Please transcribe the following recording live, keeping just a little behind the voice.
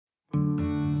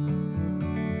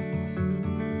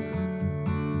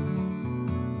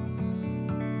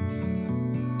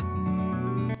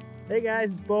Hey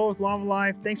guys, it's Bo with Llama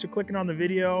Life. Thanks for clicking on the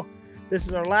video. This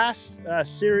is our last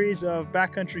series of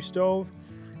backcountry stove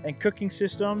and cooking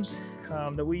systems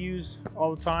that we use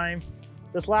all the time.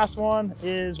 This last one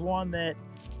is one that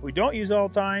we don't use all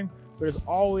the time, but is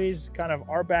always kind of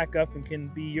our backup and can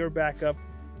be your backup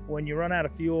when you run out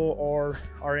of fuel or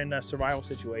are in a survival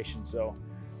situation. So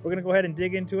we're gonna go ahead and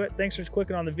dig into it. Thanks for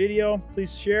clicking on the video.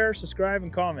 Please share, subscribe,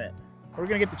 and comment. We're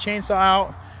gonna get the chainsaw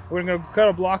out. We're gonna cut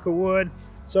a block of wood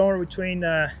somewhere between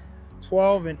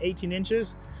 12 and 18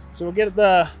 inches. So we'll get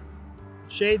the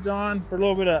shades on for a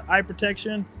little bit of eye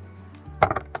protection.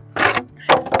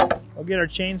 We'll get our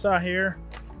chainsaw here,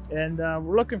 and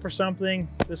we're looking for something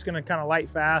that's gonna kind of light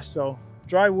fast. So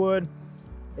dry wood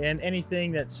and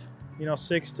anything that's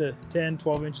 6 to 10,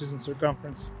 12 inches in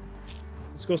circumference.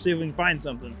 Let's go see if we can find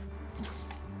something.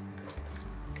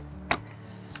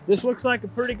 This looks like a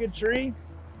pretty good tree.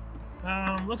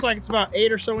 Looks like it's about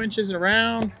 8 or so inches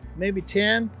around, maybe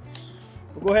 10.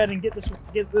 We'll go ahead and get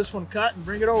this one cut and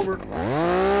bring it over.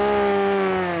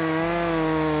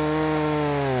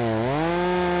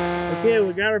 Okay,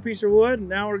 we got our piece of wood, and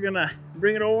now we're gonna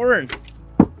bring it over and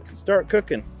start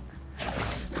cooking.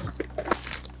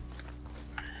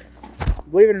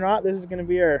 Believe it or not, this is gonna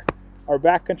be our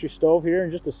backcountry stove here in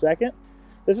just a second.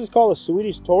 This is called a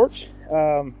Swedish Torch.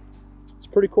 It's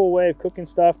a pretty cool way of cooking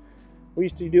stuff. We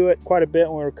used to do it quite a bit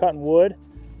when we were cutting wood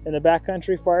in the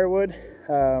backcountry, firewood,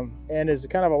 and as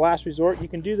kind of a last resort, you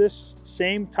can do this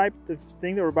same type of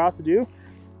thing that we're about to do.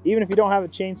 Even if you don't have a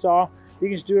chainsaw, you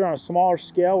can just do it on a smaller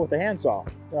scale with a handsaw.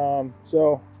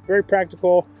 So very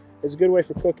practical. It's a good way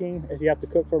for cooking if you have to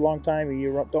cook for a long time and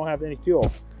you don't have any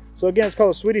fuel. So again, it's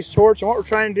called a Swedish Torch, and what we're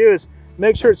trying to do is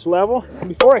make sure it's level. And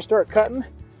before I start cutting,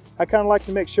 I kind of like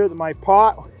to make sure that my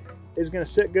pot is going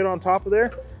to sit good on top of there.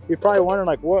 You're probably wondering,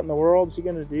 like, what in the world is he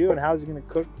going to do and how is he going to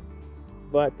cook?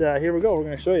 But here we go. We're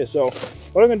going to show you. So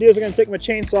what I'm going to do is I'm going to take my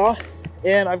chainsaw,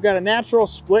 and I've got a natural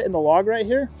split in the log right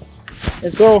here.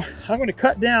 And so I'm going to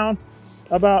cut down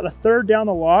about 1/3 down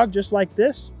the log, just like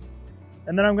this.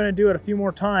 And then I'm going to do it a few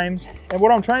more times. And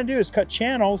what I'm trying to do is cut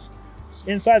channels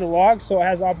inside the log so it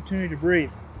has opportunity to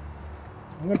breathe.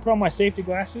 I'm going to put on my safety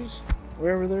glasses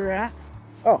wherever they're at.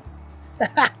 Oh,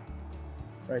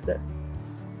 right there.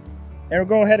 And we'll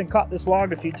go ahead and cut this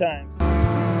log a few times.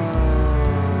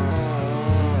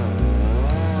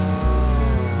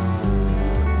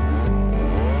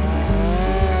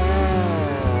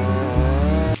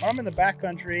 When I'm in the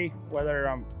backcountry, whether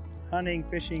I'm hunting,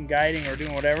 fishing, guiding, or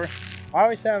doing whatever, I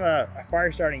always have a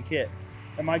fire starting kit.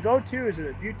 And my go-to is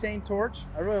a butane torch.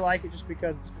 I really like it just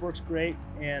because it works great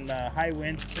in high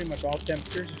winds, pretty much all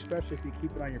temperatures, especially if you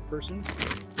keep it on your person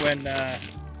when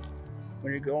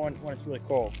you're going when it's really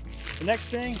cold. The next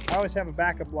thing, I always have a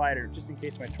backup lighter just in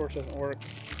case my torch doesn't work.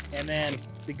 And then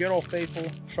the good old faithful,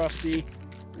 trusty,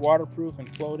 waterproof and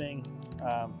floating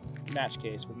match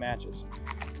case with matches.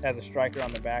 It has a striker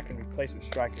on the back and replacement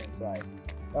striker inside.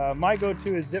 My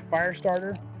go-to is Zip Fire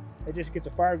Starter. It just gets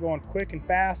a fire going quick and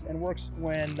fast and works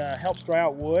when helps dry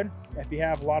out wood if you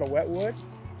have a lot of wet wood.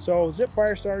 So Zip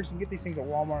Fire Starters, you can get these things at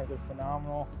Walmart. They're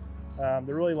phenomenal.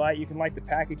 They're really light. You can light the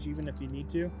package even if you need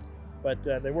to, but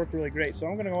they work really great. So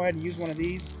I'm going to go ahead and use one of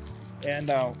these, and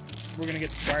we're going to get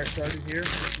the fire started here,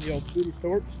 the old Swedish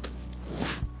Torch.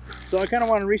 So I kind of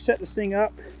want to reset this thing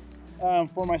up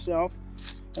for myself,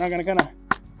 and I'm going to kind of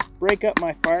break up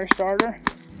my fire starter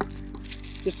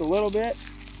just a little bit.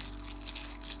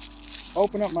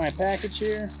 Open up my package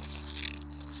here.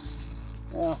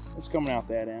 Well, it's coming out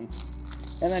that end.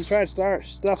 And then try to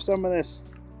stuff some of this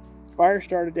fire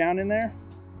starter down in there.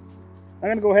 I'm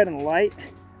going to go ahead and light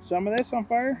some of this on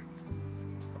fire.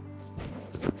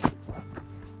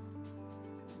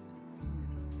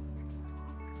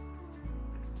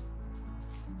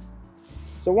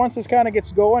 So once this kind of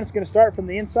gets going, it's going to start from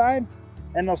the inside,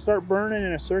 and it'll start burning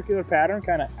in a circular pattern,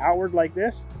 kind of outward like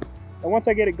this. And once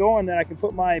I get it going, then I can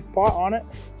put my pot on it.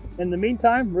 In the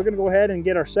meantime, we're going to go ahead and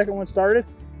get our second one started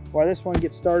while this one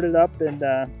gets started up and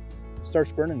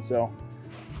starts burning. So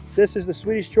this is the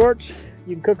Swedish Torch.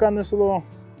 You can cook on this little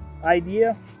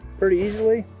idea pretty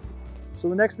easily. So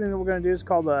the next thing that we're going to do is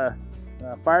called a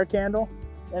fire candle,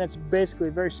 and it's basically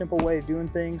a very simple way of doing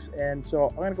things. And so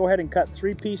I'm going to go ahead and cut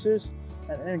 3 pieces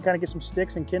and kind of get some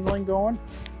sticks and kindling going.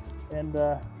 And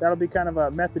that'll be kind of a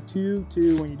method 2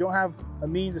 to when you don't have a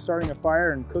means of starting a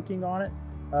fire and cooking on it,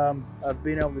 of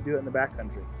being able to do it in the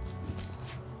backcountry.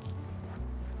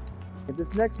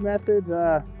 This next method,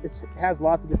 it has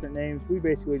lots of different names. We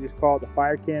basically just call it the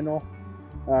fire candle.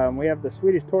 We have the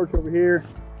Swedish Torch over here.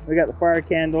 We got the fire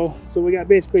candle. So we got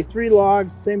basically 3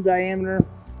 logs, same diameter,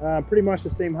 pretty much the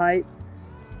same height.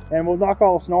 And we'll knock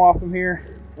all the snow off them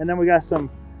here. and then we got some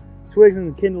twigs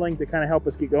and kindling to kind of help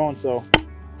us get going. So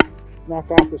knock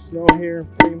off the snow here,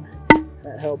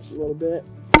 that helps a little bit.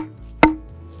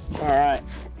 All right,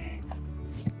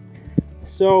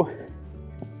 so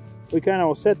we kind of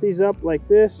will set these up like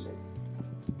this.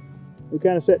 We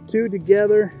kind of set 2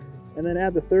 together and then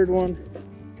add the third one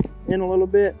in a little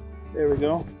bit. There we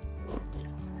go.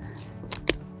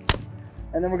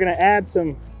 And then we're going to add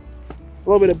a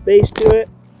little bit of base to it.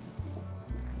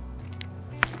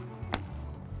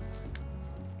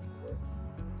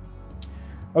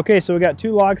 Okay, so we got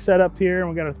 2 logs set up here, and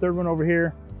we got a third one over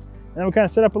here. And then we kind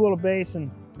of set up a little base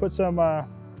and put some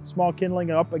small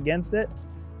kindling up against it.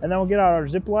 And then we'll get out our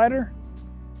zip lighter.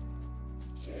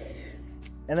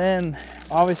 And then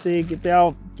obviously get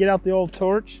out the old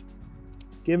torch,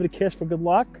 give it a kiss for good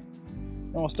luck.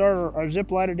 And we'll start our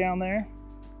zip lighter down there.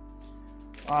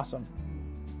 Awesome.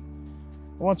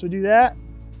 Once we do that,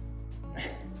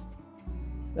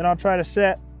 then I'll try to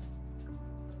set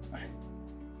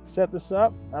this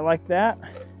up. I like that.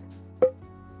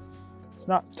 It's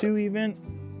not too even.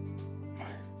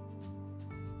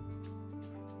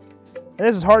 And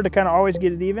this is hard to kind of always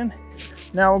get it even.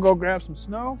 Now we'll go grab some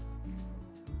snow.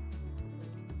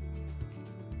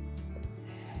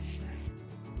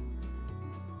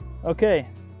 Okay,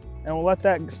 and we'll let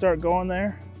that start going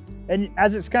there. And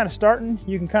as it's kind of starting,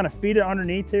 you can kind of feed it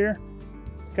underneath here,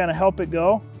 kind of help it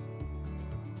go.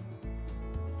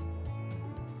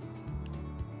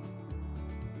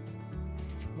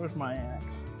 Where's my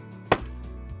axe?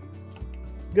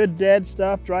 Good dead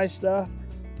stuff, dry stuff,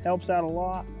 helps out a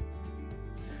lot.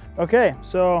 Okay,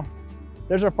 so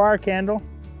there's our fire candle.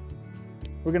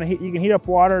 You can heat up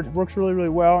water. It works really, really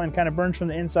well and kind of burns from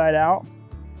the inside out.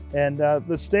 And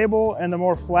the stable and the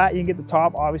more flat you can get the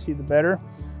top, obviously the better.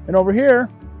 And over here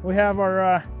we have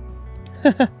our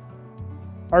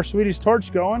our Swedish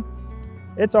Torch going.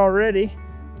 It's already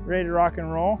ready to rock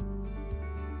and roll.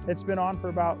 It's been on for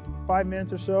about 5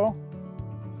 minutes or so.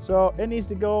 So it needs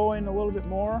to go in a little bit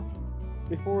more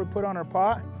before we put on our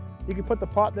pot. You can put the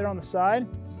pot there on the side.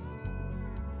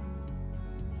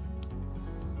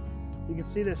 You can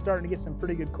see that it's starting to get some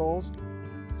pretty good coals.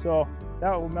 So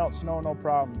that will melt snow, no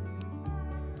problem.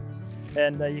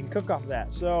 And you can cook off of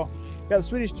that. So got the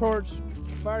Swedish Torch,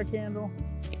 fire candle,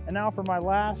 and now for my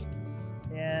last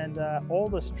and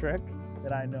oldest trick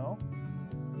that I know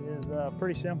is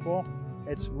pretty simple.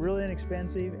 It's really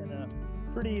inexpensive and a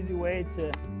pretty easy way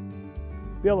to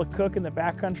be able to cook in the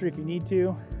backcountry if you need to.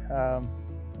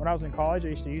 When I was in college, I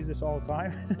used to use this all the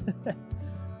time.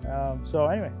 So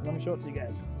anyway, let me show it to you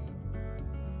guys.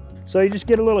 So you just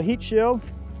get a little heat shield,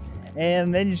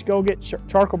 and then you just go get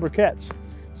charcoal briquettes.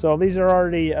 So these are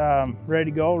already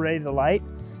ready to go, ready to light.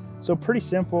 So pretty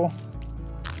simple.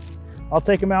 I'll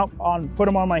take them out, put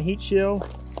them on my heat shield.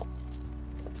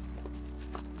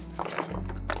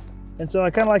 And so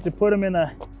I kind of like to put them in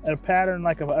a pattern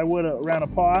like I would around a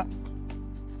pot,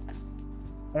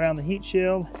 around the heat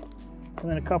shield, and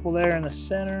then a couple there in the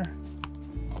center.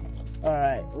 All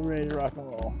right, we're ready to rock and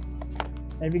roll.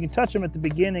 And if you can touch them at the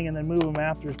beginning and then move them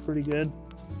after, it's pretty good.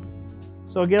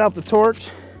 So I'll get out the torch.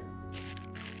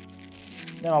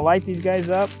 Then I'll light these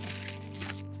guys up.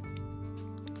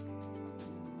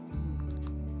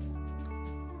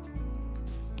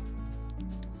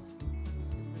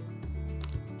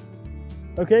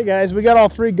 Okay guys, we got all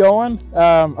 3 going.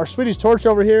 Our Swedish Torch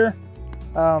over here,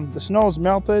 the snow's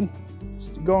melted. It's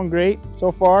going great so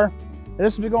far. And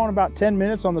this will be going about 10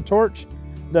 minutes on the torch.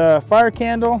 The fire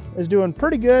candle is doing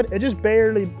pretty good. It just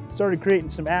barely started creating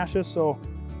some ashes, so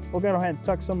we'll go ahead and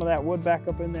tuck some of that wood back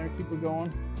up in there, keep it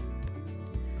going.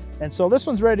 And so this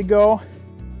one's ready to go.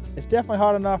 It's definitely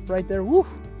hot enough right there, woo,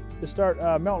 to start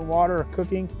melting water or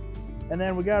cooking. And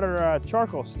then we got our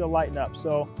charcoal still lighting up.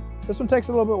 So this one takes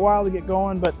a little bit while to get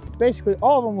going, but basically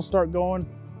all of them will start going,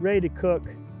 ready to cook,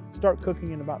 start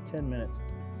cooking in about 10 minutes.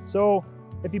 So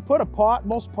if you put a pot,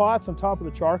 most pots on top of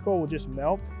the charcoal will just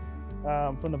melt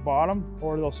from the bottom,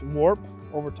 or they'll warp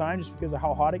over time just because of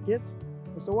how hot it gets.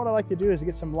 And so what I like to do is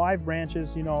get some live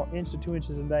branches, you know, 1 to 2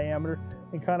 inches in diameter,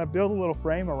 and kind of build a little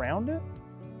frame around it.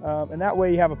 And that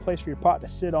way you have a place for your pot to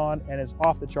sit on and it's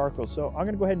off the charcoal. So I'm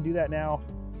gonna go ahead and do that now.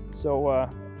 So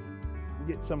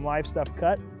get some live stuff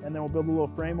cut, and then we'll build a little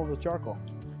frame over the charcoal.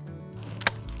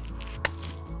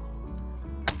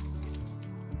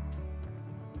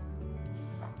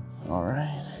 All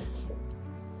right.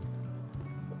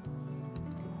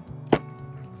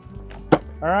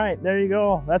 All right, there you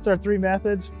go. That's our 3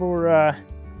 methods for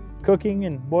cooking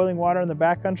and boiling water in the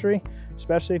backcountry,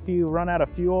 especially if you run out of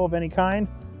fuel of any kind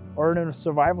or in a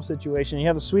survival situation. You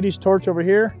have the Swedish Torch over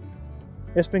here.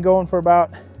 It's been going for about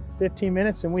 15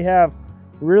 minutes, and we have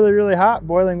really, really hot,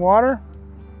 boiling water.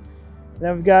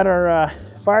 Then we've got our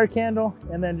fire candle,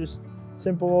 and then just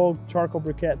simple old charcoal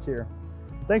briquettes here.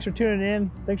 Thanks for tuning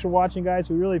in. Thanks for watching, guys.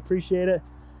 We really appreciate it.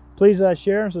 Please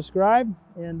share and subscribe,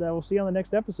 and we'll see you on the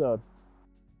next episode.